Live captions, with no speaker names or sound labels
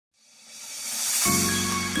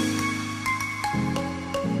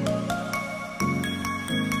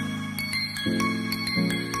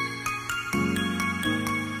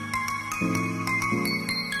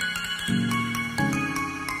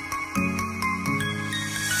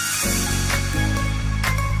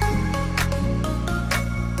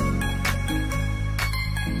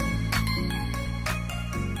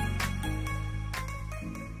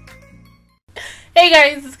Hey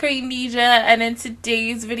guys, it's Queendija, and in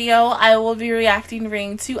today's video, I will be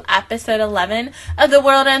reacting to episode 11 of The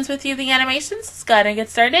World Ends With You, the animations. Let's go ahead and get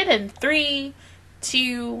started in 3,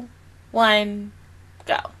 2, 1,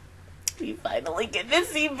 go. We finally get to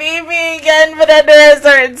see baby again, but under a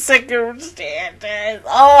certain circumstances.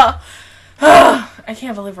 Oh, I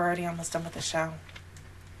can't believe we're already almost done with the show.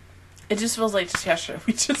 It just feels like just yesterday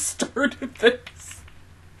we just started this.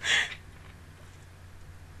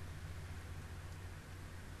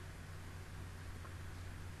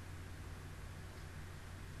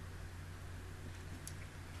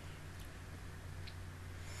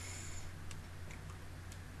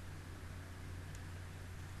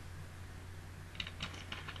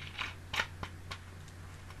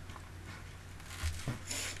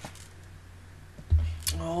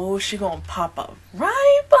 Oh, she gonna pop up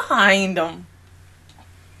right behind him.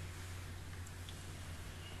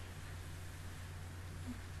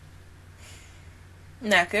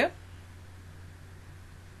 Naku.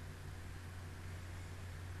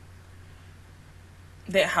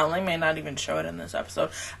 How they may not even show it in this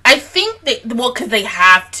episode. I think they, well, because they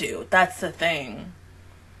have to. That's the thing.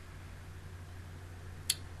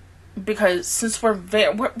 Because since we're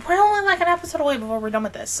only like an episode away before we're done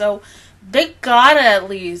with this, so they gotta at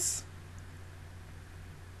least,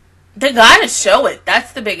 they gotta show it.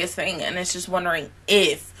 That's the biggest thing, and it's just wondering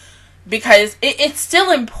if, because it's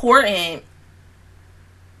still important,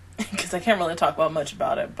 because I can't really talk about much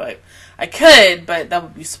about it, but I could, but that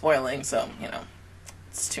would be spoiling, so, you know,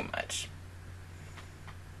 it's too much.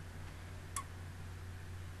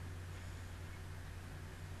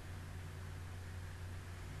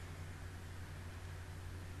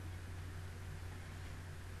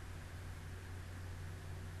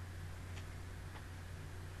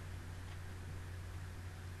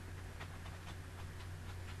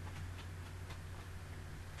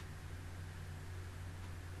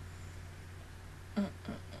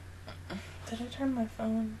 Did I turn my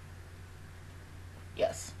phone?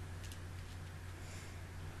 Yes.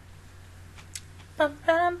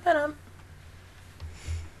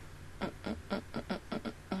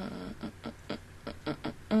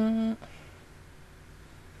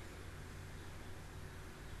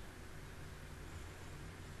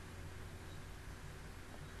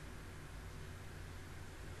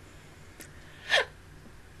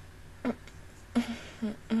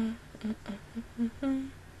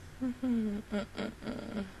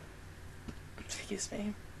 Excuse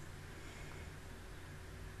me.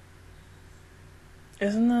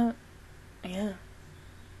 Isn't that? Yeah.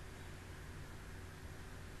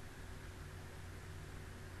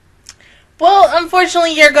 Well,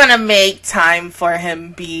 unfortunately, you're gonna make time for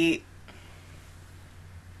him, Beat.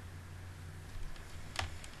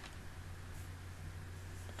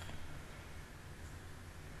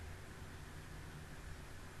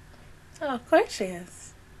 Oh, of course she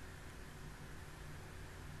is.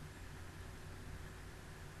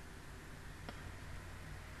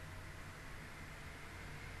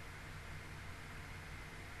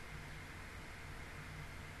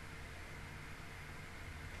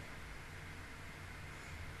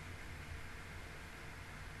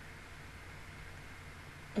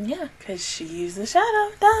 Yeah, because she used the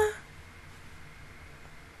shadow. Duh.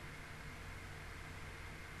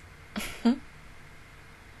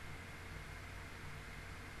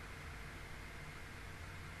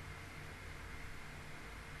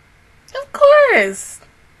 Of course.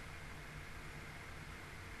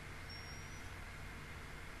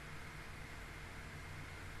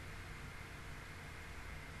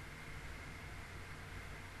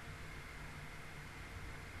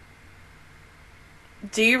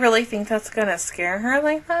 Do you really think that's gonna scare her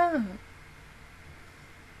like that?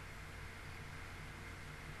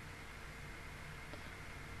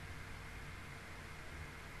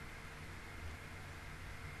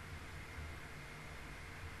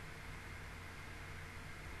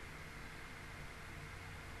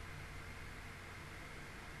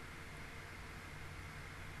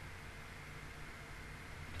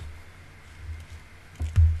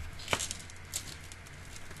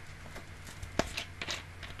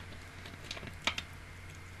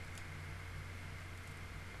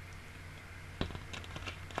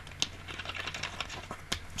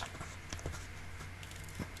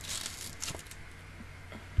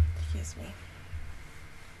 Excuse me.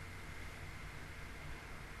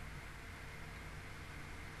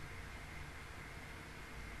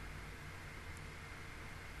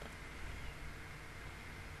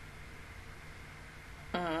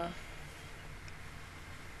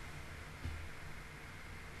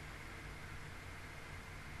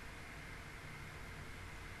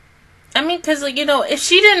 I mean, because, you know, if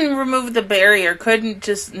she didn't remove the barrier, couldn't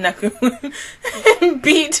just Neku and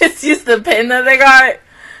B just use the pin that they got?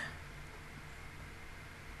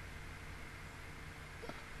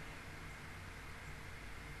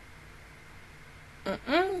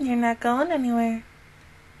 You're not going anywhere.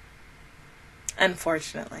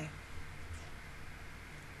 Unfortunately.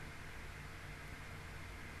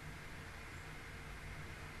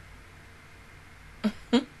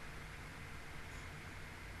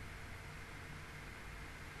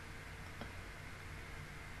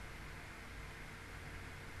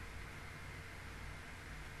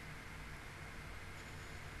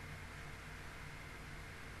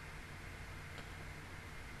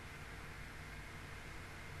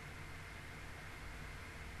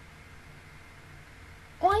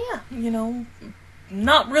 Well, yeah, you know,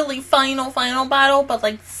 not really final battle, but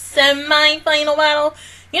like semi-final battle.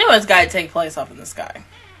 You know it's gotta take place up in the sky.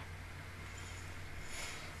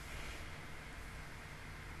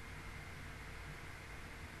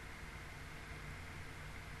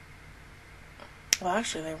 Well,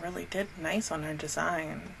 actually, they really did nice on her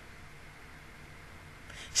design.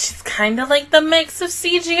 She's kind of like the mix of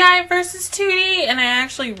CGI versus 2D, and I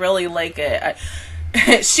actually really like it.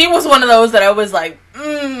 She was one of those that I was like,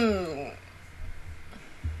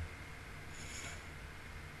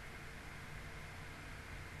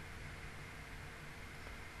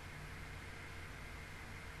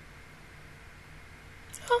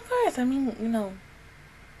 Of course, I mean, you know.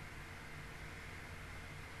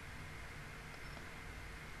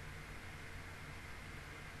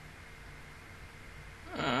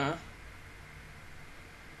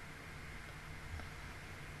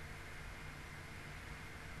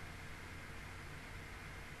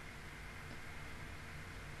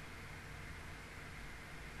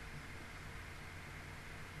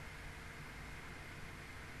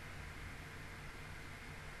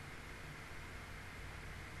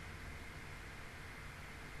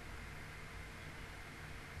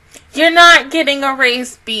 You're not getting a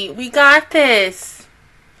race beat. We got this.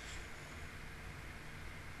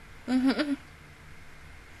 Mm-hmm.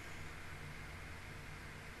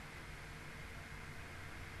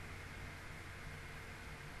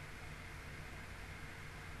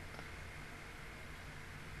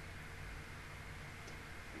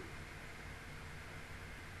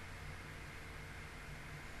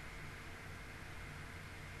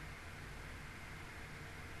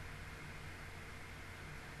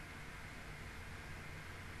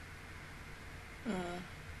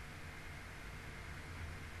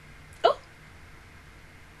 Oh.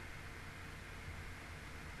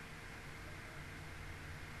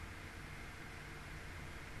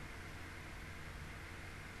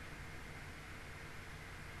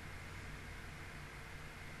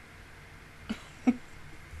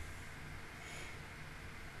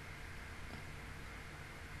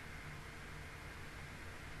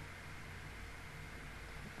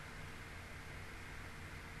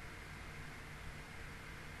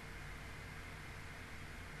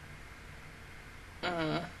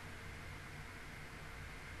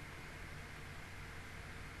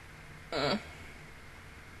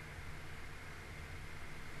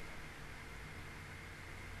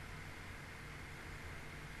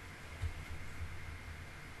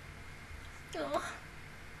 Oh.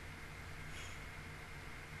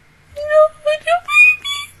 No, your baby.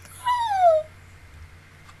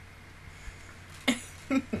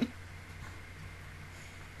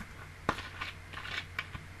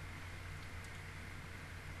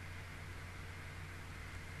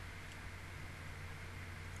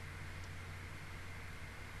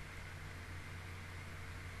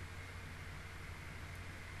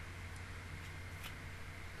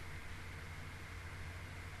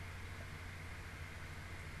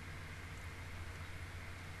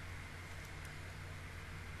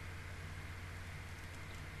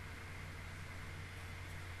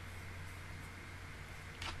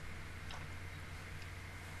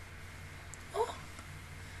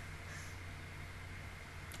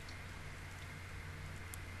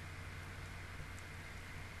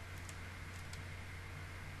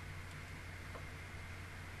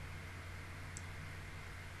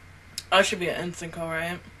 I should be an instant call,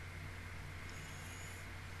 right?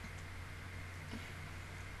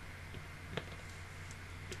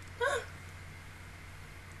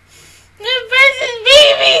 The person's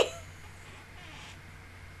baby!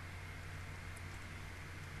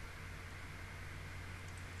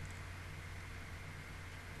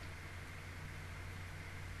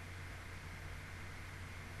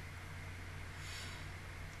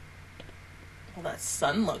 Well, that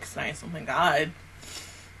sun looks nice. Oh my god.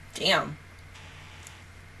 Damn.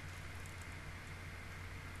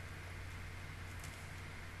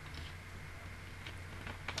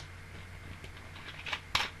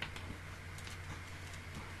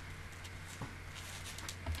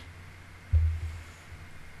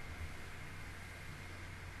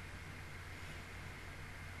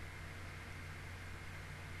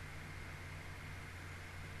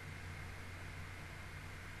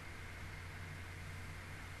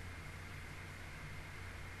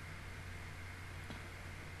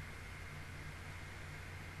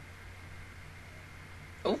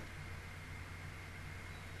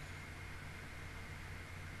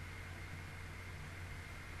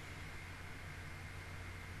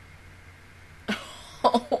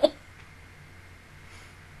 No.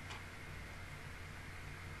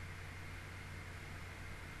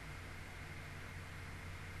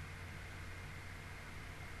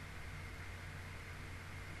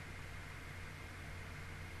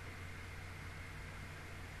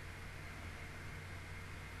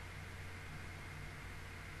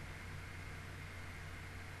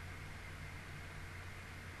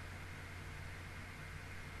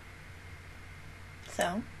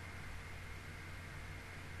 So.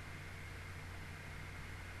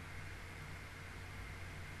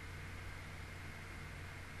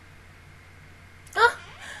 Ah.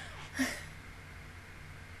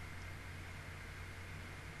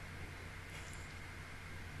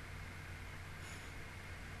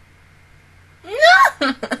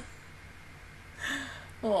 No.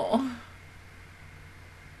 Oh.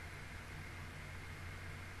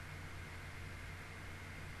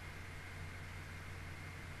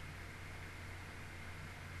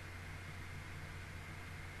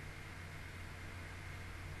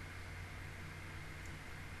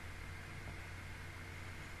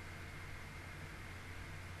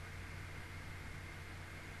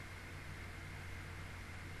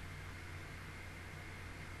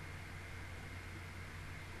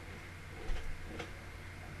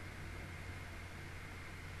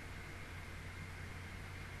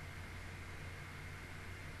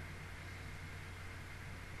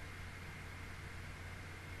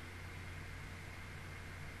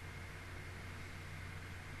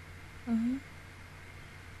 Mm-hmm.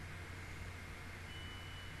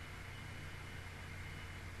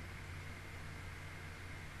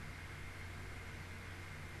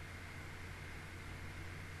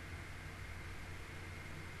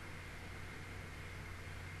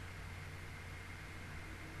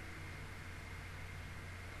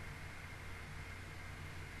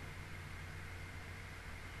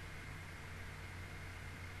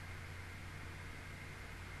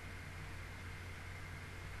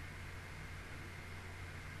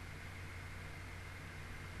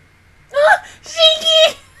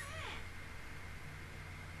 Shaky!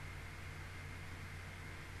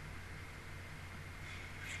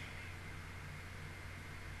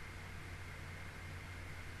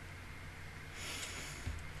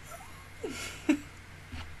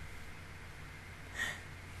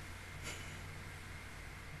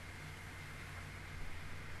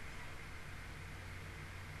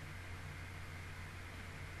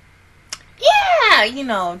 Yeah, you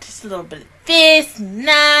know, just a little bit of this,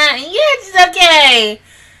 nah, yeah, it's okay.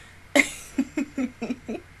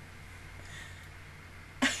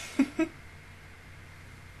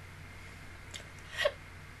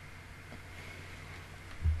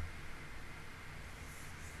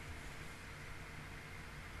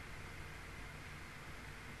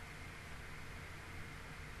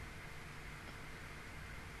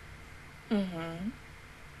 Mm-hmm.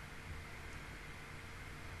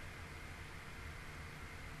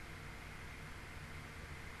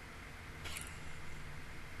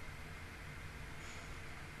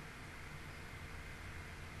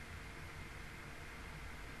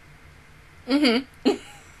 Mm-hmm.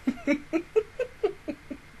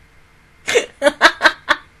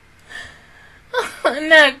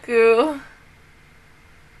 Naku.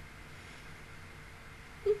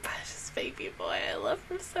 Precious baby boy. I love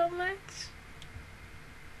him so much.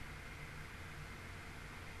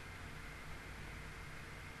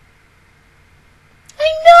 I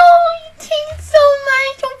know! You changed so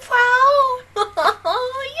much. I'm proud.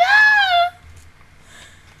 Oh, yeah!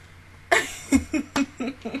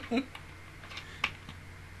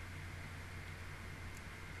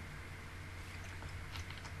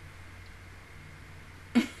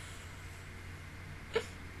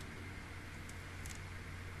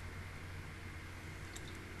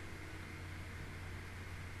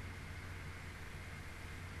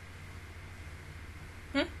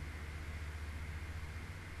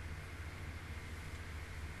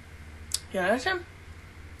 Yeah, that's him.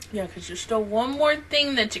 Yeah, because there's still one more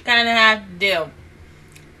thing that you kind of have to do.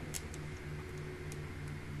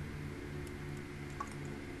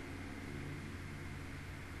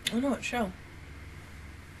 I know what show.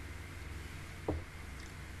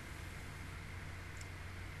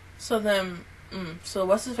 So then, so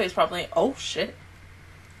what's his face probably? Oh shit.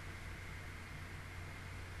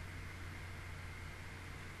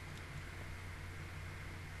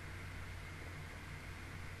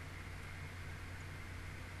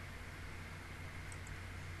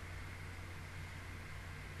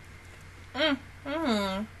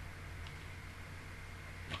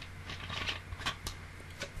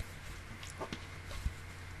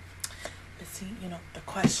 You know, the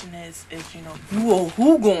question is, you know,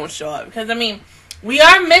 who gonna show up? Because I mean, We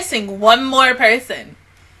are missing one more person.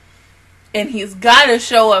 And he's got to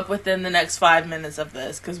show up within the next 5 minutes of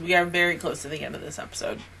this, because we are very close to the end of this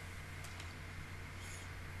episode.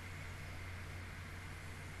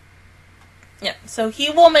 Yeah, so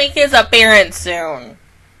he will make his appearance soon.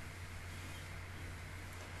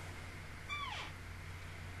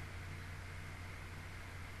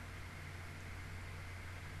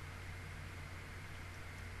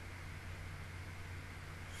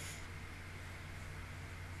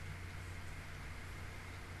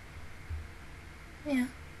 Yeah.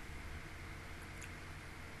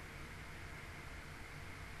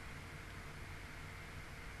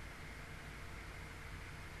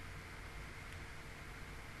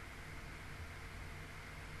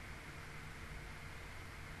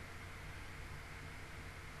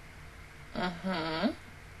 Mm-hmm.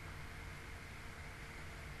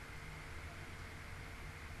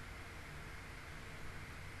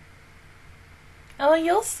 Oh,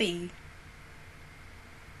 you'll see.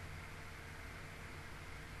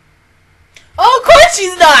 Oh, of course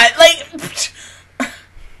she's not! Like...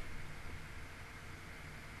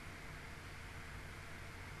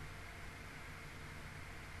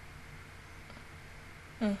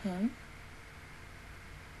 Mm-hmm.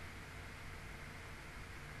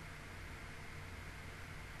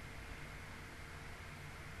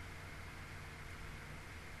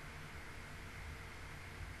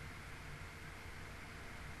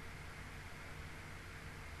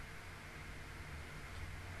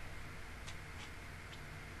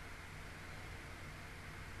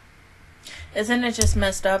 Isn't it just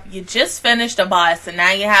messed up? You just finished a boss, and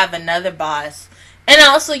now you have another boss. And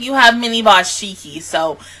also, you have mini-boss Shiki,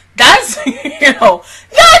 so that's, you know,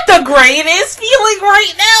 not the greatest feeling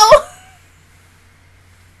right now.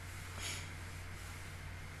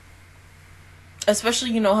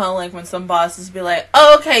 Especially, you know how, like, when some bosses be like,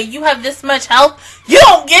 oh, okay, you have this much health, you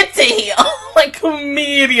don't get to heal. Like,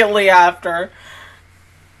 immediately after.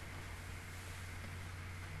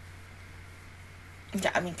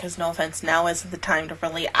 Yeah, I mean, because no offense, now isn't the time to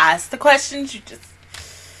really ask the questions. You just...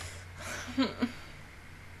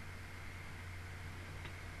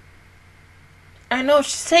 I know,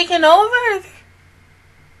 she's taking over.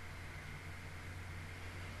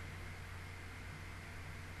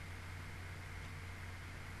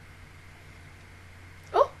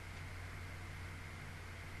 Oh.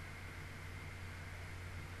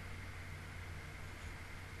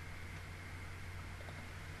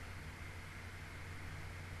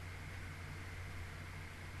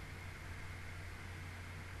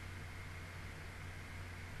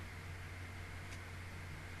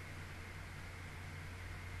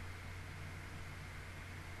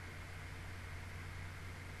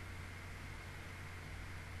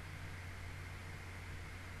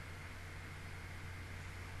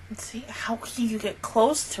 See, how can you get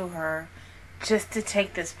close to her just to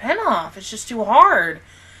take this pin off? It's just too hard.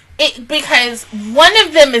 Because one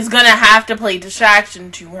of them is going to have to play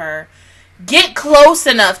distraction to her, get close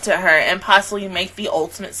enough to her, and possibly make the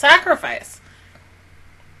ultimate sacrifice.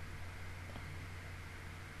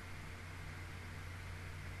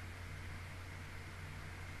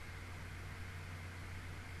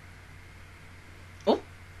 Oh.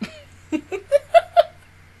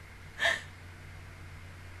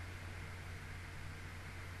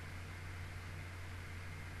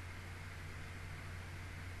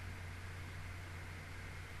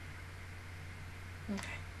 Okay,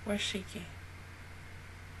 where's Shiki?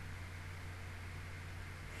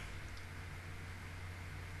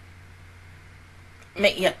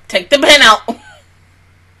 Yeah, take the pen out.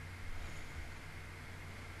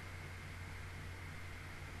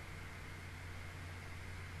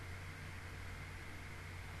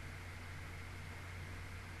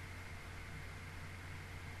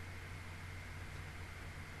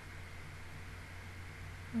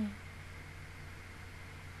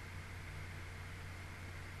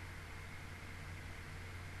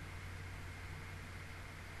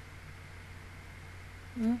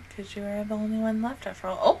 Because you are the only one left after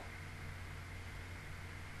all.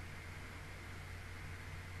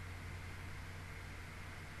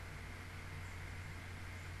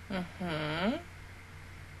 Oh! Mm-hmm.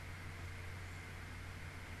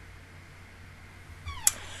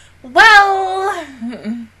 Well...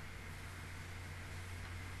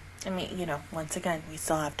 I mean, you know, once again, we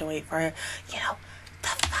still have to wait for, you know, the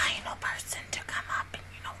final person to come up and,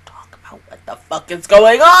 you know, talk about what the fuck is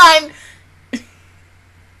going on!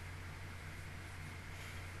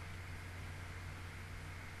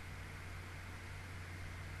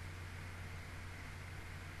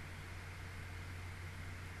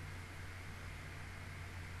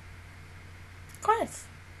 Of course.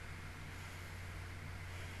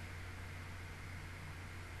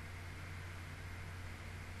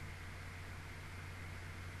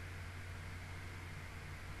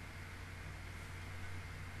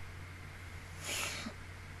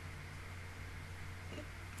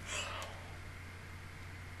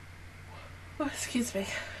 Oh, excuse me.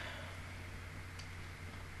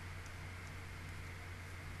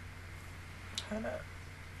 Hold up.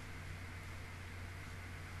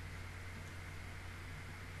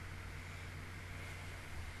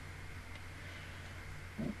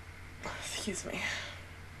 Excuse me.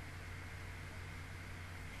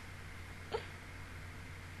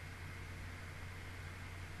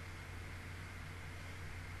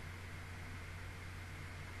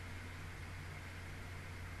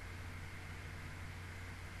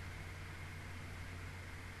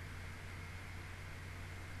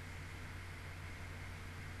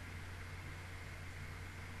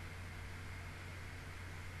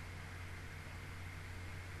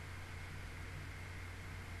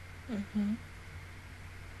 Mm-hmm.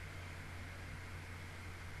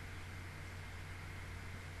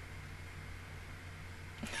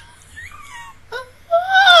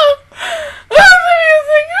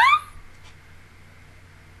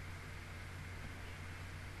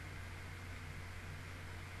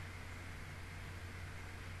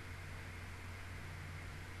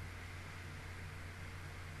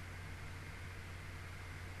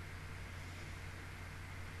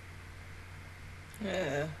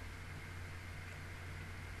 Yeah.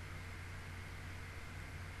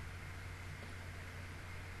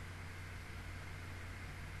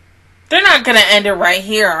 They're not gonna end it right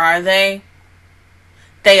here, are they?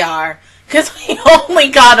 They are. Because we only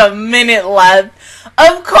got a minute left.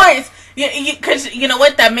 Of course. Because you know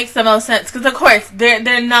what? That makes the most sense. Because, of course,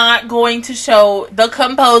 they're not going to show the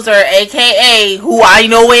composer, a.k.a. who I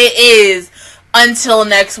know it is, until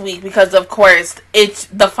next week. Because, of course, it's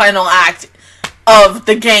the final act of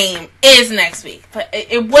the game is next week. But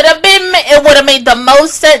it would have made the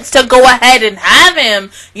most sense to go ahead and have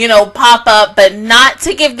him, you know, pop up, but not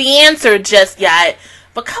to give the answer just yet.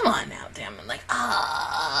 But come on now, damn it. Like,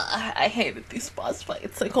 I hated these boss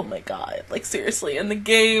fights. Like, oh my god. Like, seriously, in the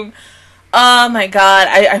game, oh my god,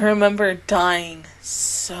 I remember dying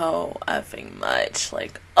so effing much.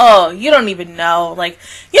 Like, oh, you don't even know. Like,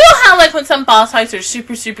 you know how, like, when some boss fights are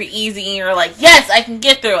super, super easy, and you're like, yes, I can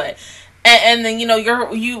get through it. And then, you know,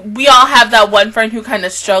 we all have that one friend who kind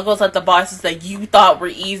of struggles at the bosses that you thought were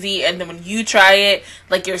easy, and then when you try it,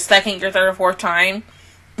 like your second, your third, or fourth time,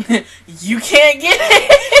 you can't get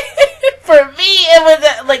it. For me, it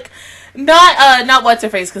was like not what's her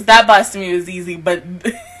face, because that boss to me was easy, but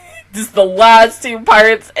just the last two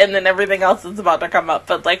parts, and then everything else is about to come up.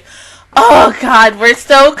 But like, oh god, we're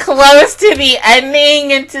so close to the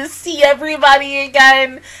ending and to see everybody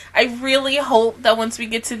again. I really hope that once we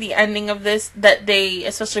get to the ending of this, that they,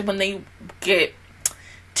 especially when they get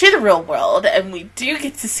to the real world and we do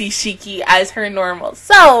get to see Shiki as her normal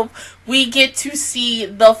self, we get to see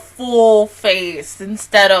the full face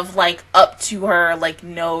instead of like up to her like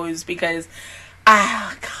nose, because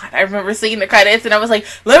oh god, I remember seeing the credits and I was like,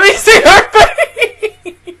 let me see her face.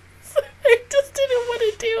 I just didn't want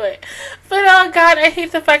to do it. But oh god, I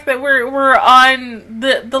hate the fact that we're on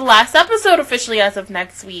the last episode officially as of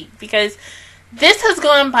next week, because this has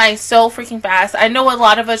gone by so freaking fast. I know a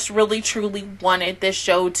lot of us really truly wanted this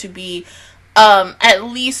show to be at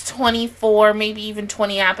least 24, maybe even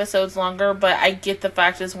 20 episodes longer, but I get the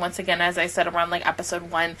fact is, once again, as I said around like episode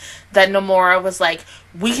 1, that Nomura was like,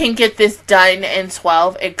 we can get this done in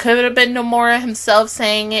 12. It could have been Nomura himself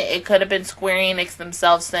saying it. It could have been Square Enix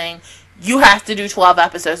themselves saying, you have to do 12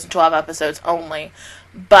 episodes and 12 episodes only.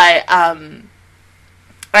 But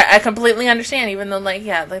I completely understand, even though, like,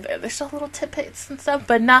 yeah, like, there's still little tidbits and stuff,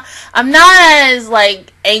 but I'm not as,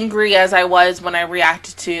 like, angry as I was when I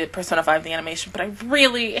reacted to Persona 5 the animation, but I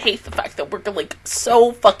really hate the fact that we're, like,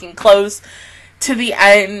 so fucking close to the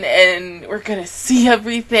end, and we're gonna see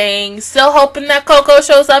everything. Still hoping that Coco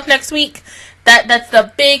shows up next week. That's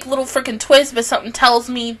the big little freaking twist, but something tells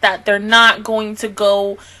me that they're not going to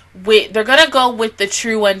go with, they're gonna go with the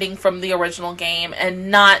true ending from the original game, and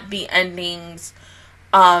not the endings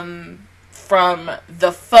from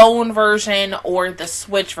the phone version or the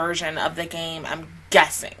Switch version of the game, I'm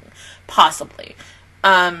guessing. Possibly.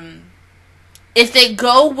 If they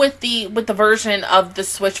go with the version of the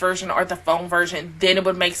Switch version or the phone version, then it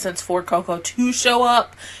would make sense for Coco to show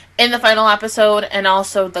up in the final episode, and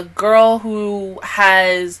also the girl who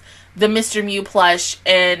has the Mr. Mew plush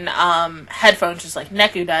and headphones, just like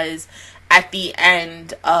Neku does, at the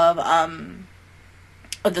end of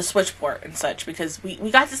the Switch port and such, because we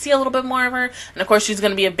got to see a little bit more of her, and of course she's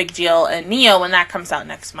going to be a big deal in Neo when that comes out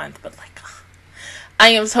next month. But like, I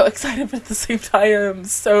am so excited, but at the same time I'm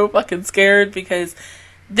so fucking scared, because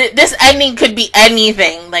this ending could be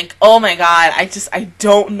anything. Like, oh my god, I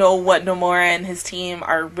don't know what Mora and his team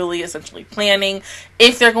are really essentially planning.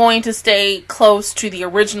 If they're going to stay close to the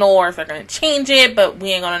original or if they're going to change it, but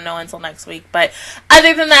we ain't going to know until next week. But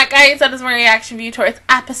other than that, guys, that is my reaction view towards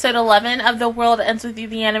episode 11 of The World Ends With You,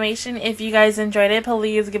 the animation. If you guys enjoyed it,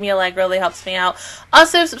 please give me a like, really helps me out.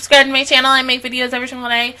 Also, subscribe to my channel. I make videos every single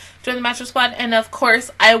day. Join the Master Squad, and of course,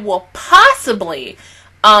 I will possibly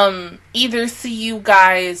either see you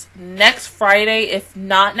guys next Friday. If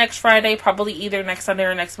not next Friday, probably either next Sunday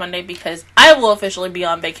or next Monday, because I will officially be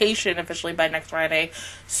on vacation officially by next Friday.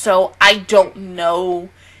 So I don't know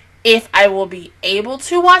if I will be able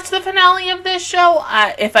to watch the finale of this show.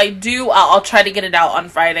 If I do, I'll try to get it out on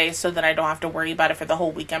Friday so that I don't have to worry about it for the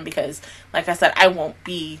whole weekend, because like I said, I won't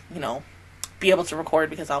be, be able to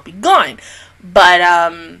record because I'll be gone. But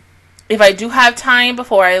if I do have time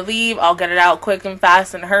before I leave, I'll get it out quick and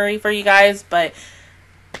fast and hurry for you guys. But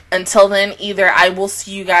until then, either I will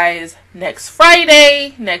see you guys next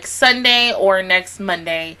Friday, next Sunday, or next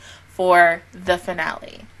Monday for the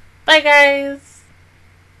finale. Bye, guys.